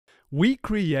We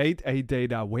create a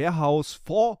data warehouse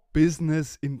for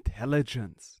business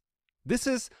intelligence. This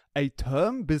is a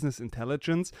term, business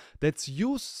intelligence, that's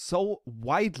used so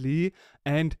widely,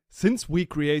 and since we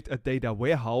create a data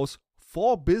warehouse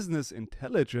for business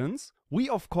intelligence, we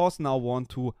of course now want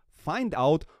to find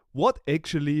out what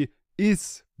actually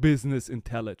is business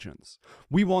intelligence.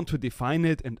 We want to define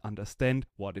it and understand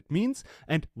what it means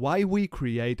and why we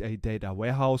create a data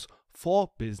warehouse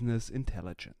for business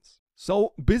intelligence.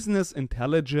 So business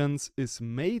intelligence is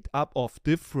made up of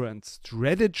different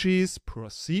strategies,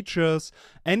 procedures,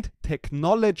 and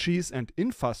technologies and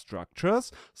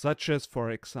infrastructures, such as,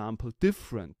 for example,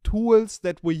 different tools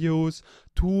that we use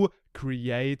to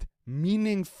create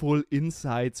meaningful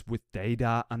insights with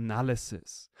data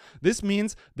analysis. This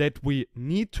means that we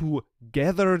need to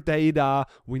gather data,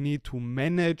 we need to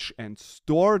manage and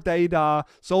store data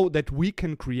so that we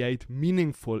can create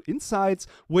meaningful insights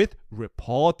with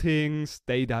reportings,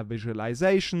 data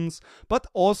visualizations, but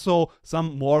also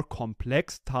some more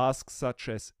complex tasks such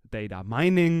as data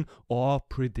mining or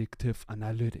predictive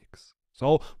analytics.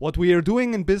 So what we are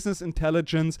doing in business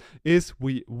intelligence is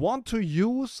we want to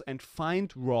use and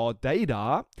find raw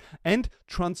data and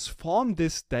transform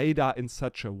this data in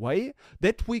such a way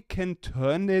that we can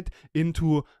turn it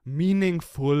into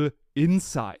meaningful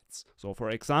insights. So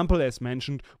for example, as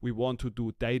mentioned, we want to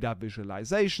do data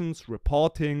visualizations,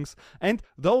 reportings, and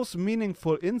those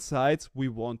meaningful insights we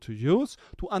want to use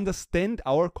to understand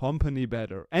our company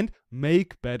better and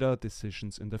make better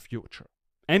decisions in the future.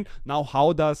 And now,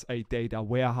 how does a data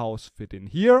warehouse fit in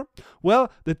here? Well,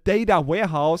 the data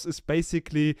warehouse is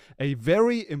basically a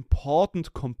very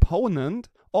important component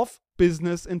of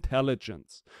business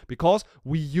intelligence because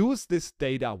we use this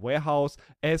data warehouse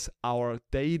as our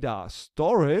data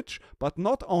storage, but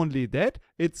not only that,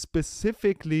 it's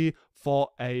specifically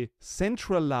for a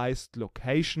centralized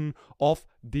location of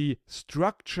the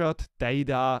structured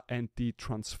data and the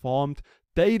transformed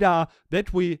data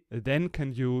that we then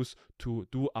can use to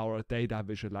do our data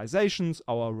visualizations,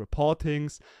 our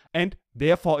reportings, and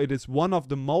therefore it is one of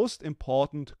the most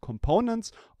important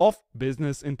components of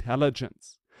business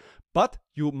intelligence. But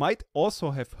you might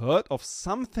also have heard of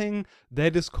something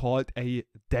that is called a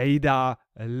data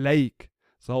lake.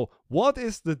 So what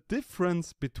is the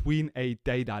difference between a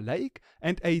data lake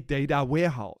and a data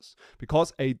warehouse?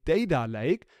 Because a data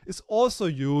lake is also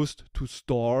used to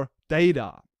store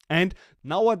data. And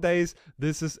nowadays,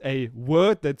 this is a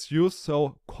word that's used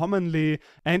so commonly,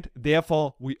 and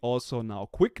therefore we also now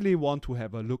quickly want to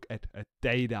have a look at a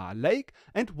data lake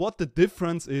and what the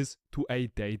difference is to a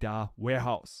data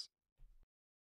warehouse.